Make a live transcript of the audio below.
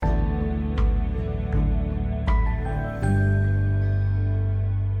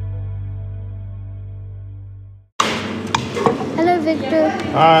Victor.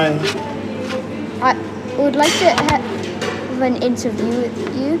 Hi. I would like to have an interview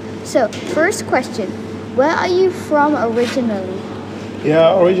with you. So, first question. Where are you from originally?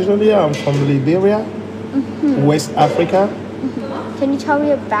 Yeah, originally I'm from Liberia, West Africa. Can you tell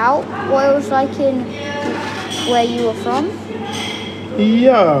me about what it was like in where you were from?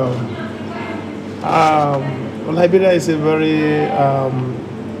 Yeah, Liberia is a very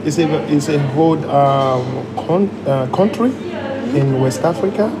it's a whole country in West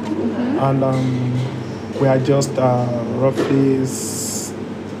Africa, and we are just roughly 6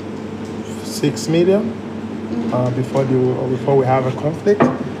 million before we have a conflict,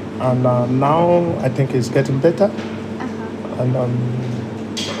 and now I think it's getting better, and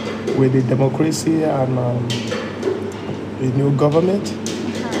with the democracy and the new government,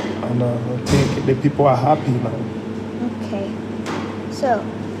 and I think the people are happy now. Okay. So,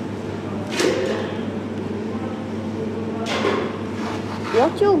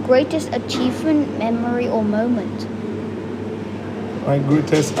 what's your greatest achievement, memory, or moment? My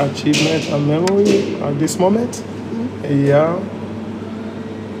greatest achievement and memory at this moment, yeah,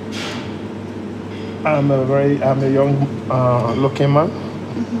 I'm a young looking man,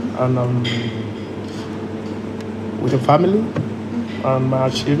 and with a family, and my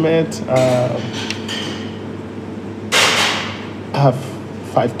achievement, I have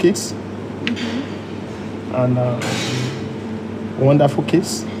 5 kids, and wonderful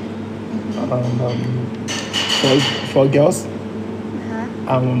kids, and four girls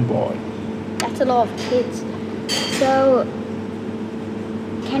and one boy. That's a lot of kids. So,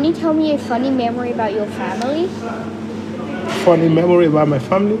 can you tell me a funny memory about your family? Funny memory about my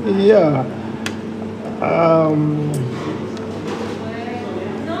family? Yeah.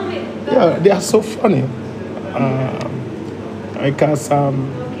 Yeah, they are so funny. Because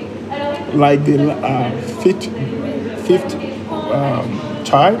like the fifth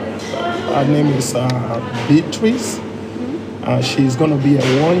child, her name is Beatrice. She's gonna be a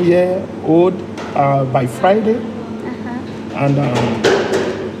 1 year old by Friday, and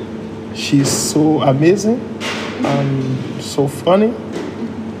she's so amazing and so funny,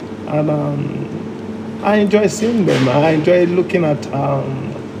 and I enjoy seeing them. I enjoy looking at her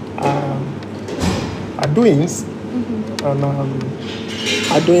doings, and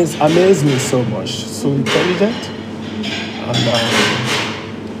her doings amaze me so much. So intelligent, and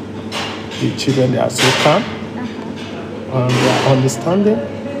the children, they are so calm, and they are understanding,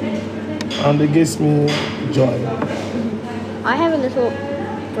 and it gives me joy. I have a little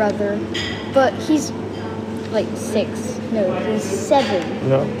brother, but he's like 6. No, he's 7.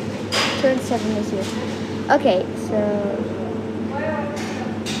 Yeah. Turned 7 this year. Okay, so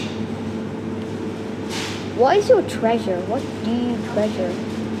what is your treasure? What do you treasure?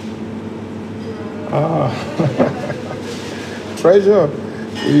 Treasure.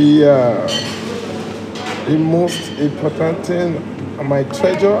 Yeah. The most important thing, my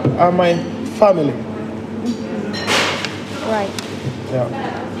treasure, are my family. Right. Yeah.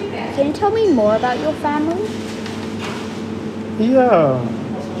 Can you tell me more about your family? Yeah.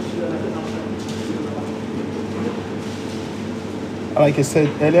 Like I said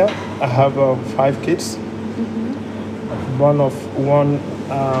earlier, I have 5 kids. One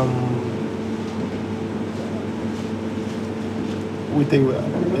with a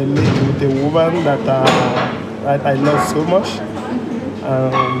woman that I love so much,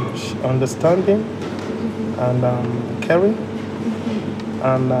 understanding and caring,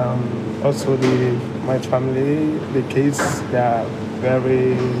 and also my family, the kids, they are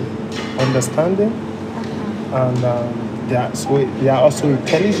very understanding, and they are also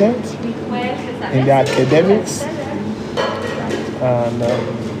intelligent in their academics, and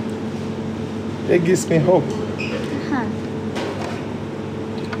it gives me hope.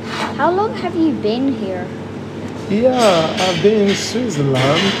 How long have you been here? Yeah, I've been in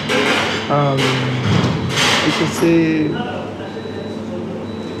Switzerland. You can say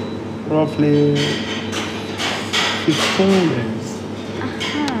roughly 15 years.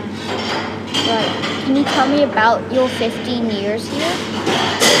 Right. Can you tell me about your 15 years here?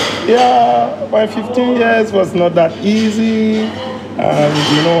 Yeah, my 15 years was not that easy.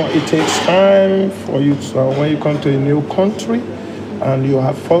 It takes time for you to, when you come to a new country, and you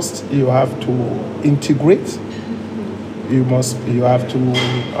have to integrate. You have to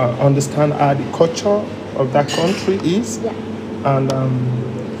understand how the culture of that country is, and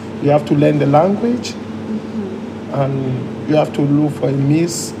you have to learn the language, and you have to look for a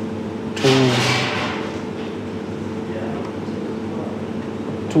means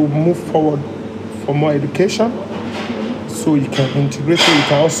to move forward for more education, so you can integrate, so you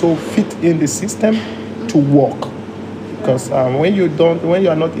can also fit in the system to work. because when you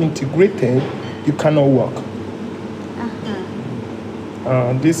are not integrated, you cannot work.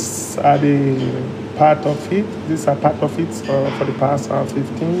 These are the part of it. These are part of it for the past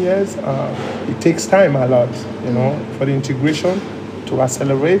 15 years. It takes time a lot, for the integration to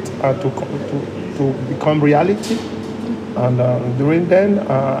accelerate and to become reality. And during then,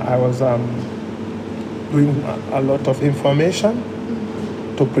 I was doing a lot of information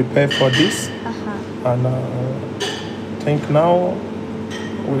to prepare for this. And I think now,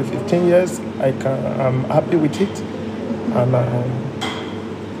 with 15 years, I'm happy with it. And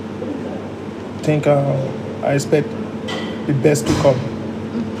think I expect the best to come.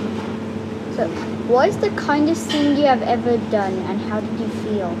 So, what is the kindest thing you have ever done, and how did you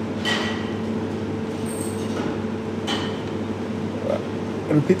feel?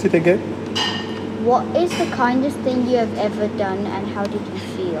 Repeat it again. What is the kindest thing you have ever done, and how did you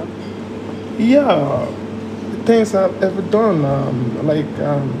feel? Yeah, the things I've ever done,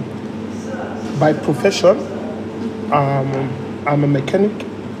 by profession, I'm a mechanic,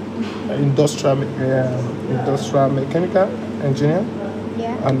 industrial mechanical engineer.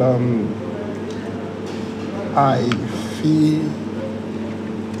 Yeah. And I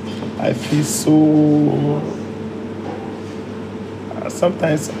feel so.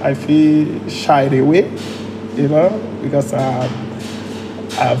 Sometimes I feel shied away, because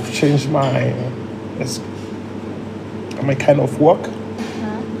I've changed my kind of work,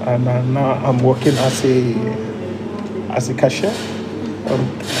 and now I'm working as a cashier on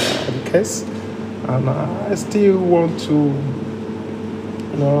the case, and I still want to,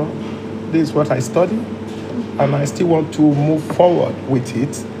 this is what I study, and I still want to move forward with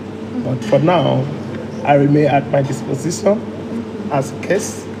it, but for now, I remain at my disposition as a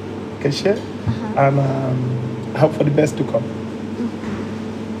cashier, and hope for the best to come.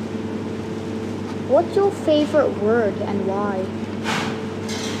 What's your favorite word and why?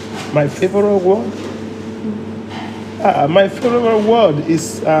 My favorite word? My favorite word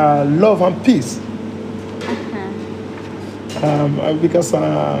is love and peace. Because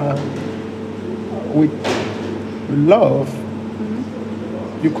with love,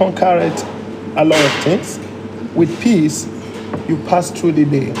 you conquer a lot of things. With peace, you pass through the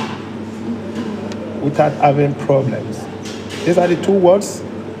day without having problems. These are the two words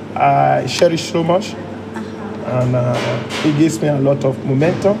I cherish so much, and it gives me a lot of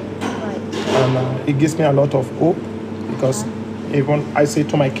momentum, and it gives me a lot of hope, because even I say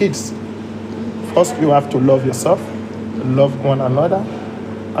to my kids, first you have to love yourself, love one another,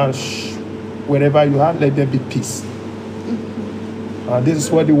 and wherever you are, let there be peace. This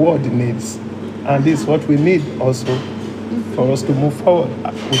is what the world needs, and this is what we need also for us to move forward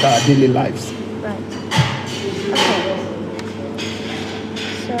with our daily lives. Right. Okay.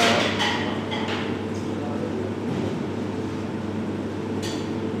 So,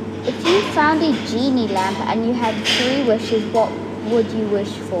 if you found a genie lamp and you had 3 wishes, what would you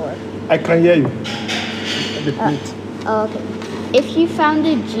wish for? I can hear you. Repeat. Okay. If you found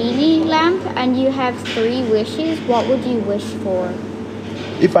a genie lamp and you have 3 wishes, what would you wish for?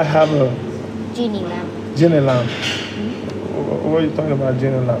 If I have a Genie lamp. genie lamp, what are you talking about,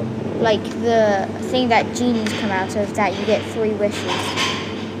 genie lamp? Like the thing that genies come out of, that you get 3 wishes.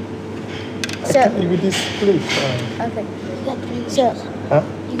 So, With this plate. okay. You got 3 wishes. So, Huh?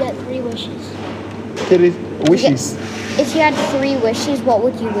 You got 3 wishes. 3 wishes. if you had 3 wishes, what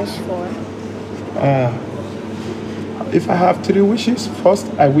would you wish for? If I have 3 wishes, first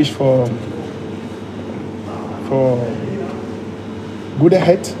I wish for good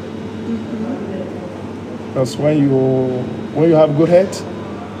health. Because when you have good health,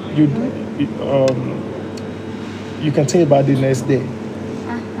 you can think about the next day.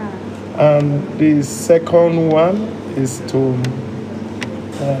 And the second one is to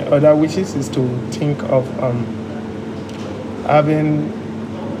other wishes is to think of having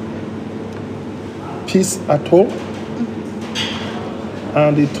peace at home.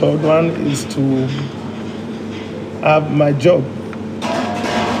 And the third one is to have my job,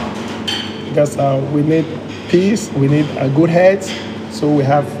 because we need peace, we need a good health, so we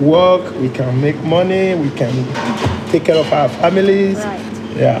have work, we can make money, we can take care of our families. Right.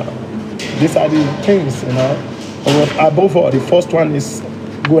 Yeah, these are the things, But above all, the first one is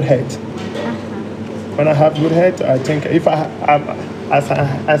good health. When I have good health, I think if I am as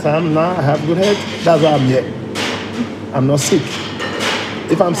I am now, I have good health, that's why I'm here. I'm not sick.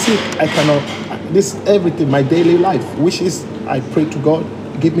 If I'm sick, I cannot. This everything, my daily life, which is I pray to God,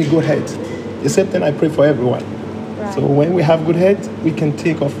 give me good health. The same thing I pray for everyone. Right. So when we have good health, we can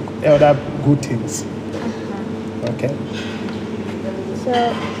think of other good things. Okay.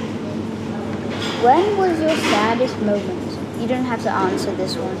 So, When was your saddest moment? You don't have to answer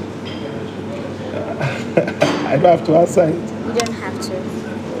this one. I don't have to answer it. You don't have to.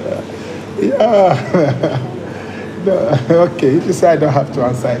 Yeah. No, okay, if you say I don't have to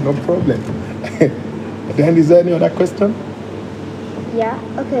answer it, no problem. Then is there any other question? Yeah?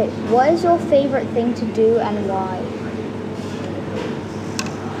 Okay. What is your favorite thing to do and why?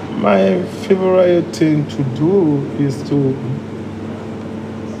 My favorite thing to do is to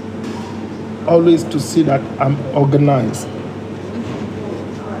always to see that I'm organized.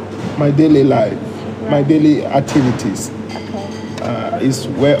 My daily life, my daily activities Okay. is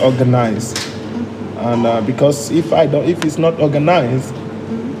well organized. And because if it's not organized,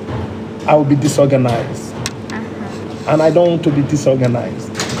 I will be disorganized. And I don't want to be disorganized.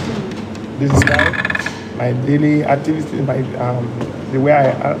 This is why my daily activities, the way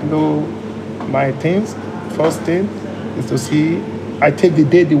I handle my things, first thing is to see I take the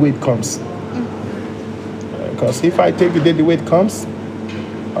day the way it comes. Because if I take the day the way it comes,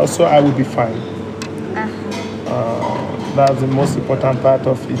 also I will be fine. That's the most important part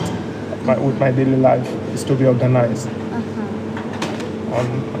of it. With my daily life is to be organized.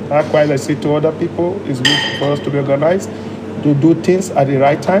 Likewise, I say to other people, it's good for us to be organized, to do things at the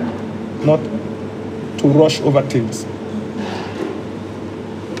right time, not to rush over things.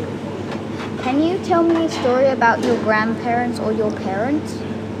 Can you tell me a story about your grandparents or your parents?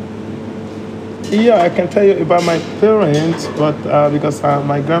 Yeah, I can tell you about my parents, but because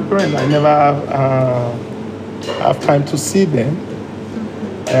my grandparents, I never have time to see them.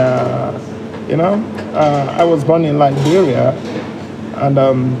 I was born in Liberia, and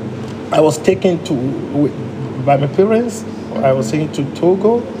I was taken by my parents. I was taken to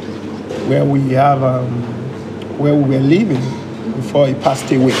Togo, where we were living before he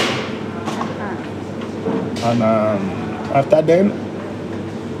passed away. And after then,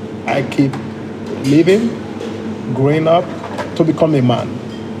 I keep living, growing up to become a man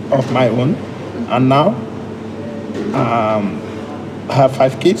of my own, and now I have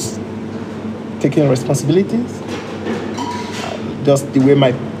 5 kids, taking responsibilities, just the way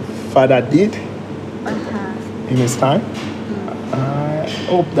my father did in his time. I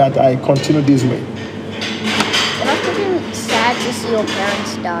hope that I continue this way. It must have been sad to see your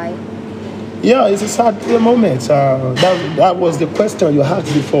parents die. Yeah, it's a sad moment. That was the question you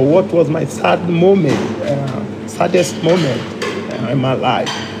asked before. What was my saddest moment in my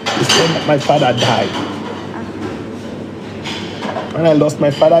life? It's when my father died. When I lost my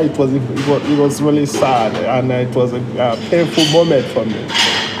father, it was really sad, and it was a painful moment for me.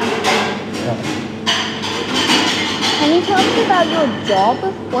 Can you tell me about your job?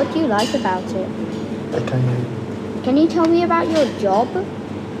 What do you like about it? I can hear you. Can you tell me about your job?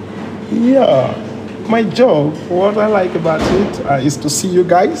 Yeah, my job, what I like about it is to see you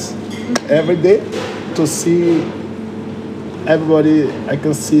guys every day, to see everybody. I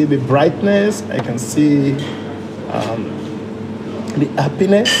can see the brightness, I can see the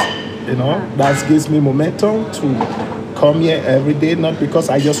happiness, that gives me momentum to come here every day, not because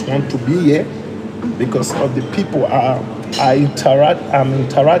I just want to be here, because of the people I'm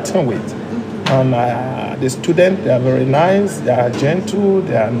interacting with. And the students, they are very nice, they are gentle,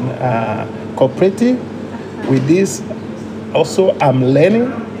 they are cooperative. With this, also I'm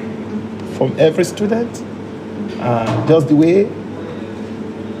learning from every student, just the way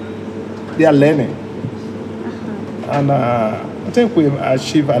they are learning. And I think we've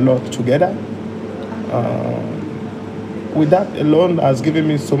achieved a lot together. With that alone has given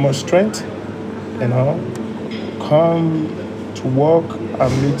me so much strength, come to work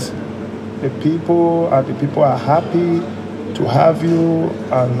and meet the people, and the people are happy to have you,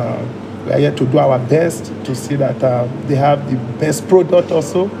 and we are here to do our best to see that they have the best product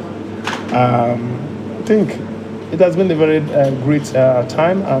also. I think it has been a very great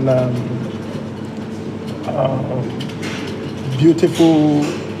time, and beautiful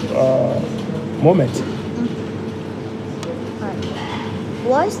moment.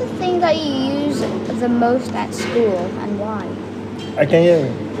 What is the thing that you use the most at school and why? I can hear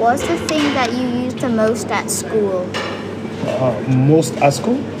you. What's the thing that you use the most at school Most at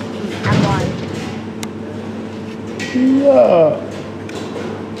school? and why? Yeah,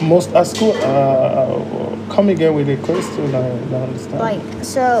 most at school. Come again with a question. I don't understand.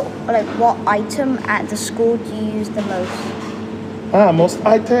 What item at the school do you use the most? Most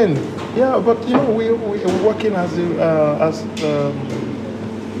item. Yeah, but we're working as the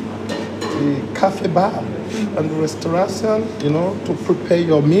cafe bar and restauration. To prepare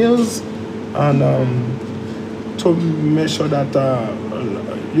your meals and to make sure that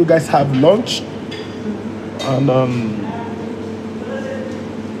you guys have lunch, and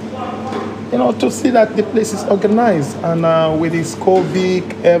to see that the place is organized and with this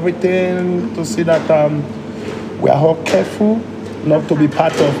COVID, everything, to see that we are all careful not to be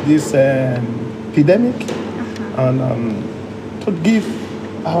part of this epidemic and to give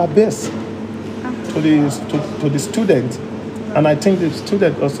our best to the students. And I think the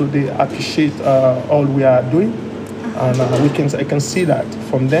students also, they appreciate all we are doing. And I can see that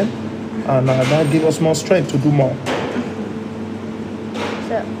from them. And that gives us more strength to do more.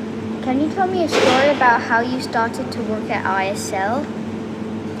 So, can you tell me a story about how you started to work at ISL?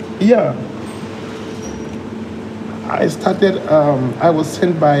 Yeah. I started, I was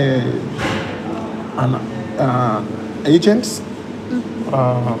sent by an agent.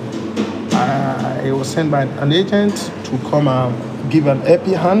 I was sent by an agent to come give an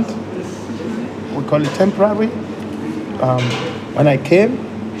happy hand. We call it temporary. When I came,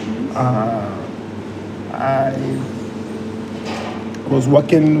 I was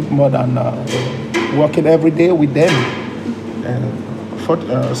working more than working every day with them. And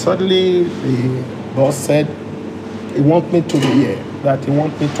suddenly, the boss said he wants me to be here, that he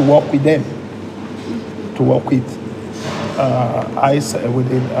wants me to work with them, to work with ISL,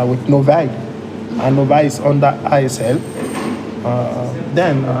 with Novi. And Novi is under ISL.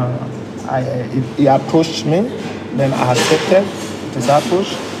 Then he approached me, then I accepted his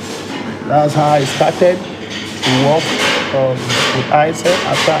approach. That's how I started to work with ISL.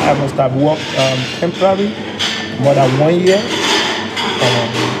 After I must have worked temporary more than 1 year.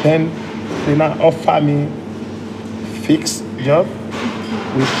 Then they now offer me fixed job,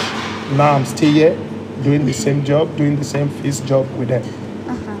 which now I'm still here doing the same job, doing the same fixed job with them.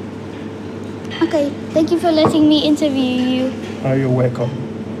 Okay, thank you for letting me interview you. You're welcome.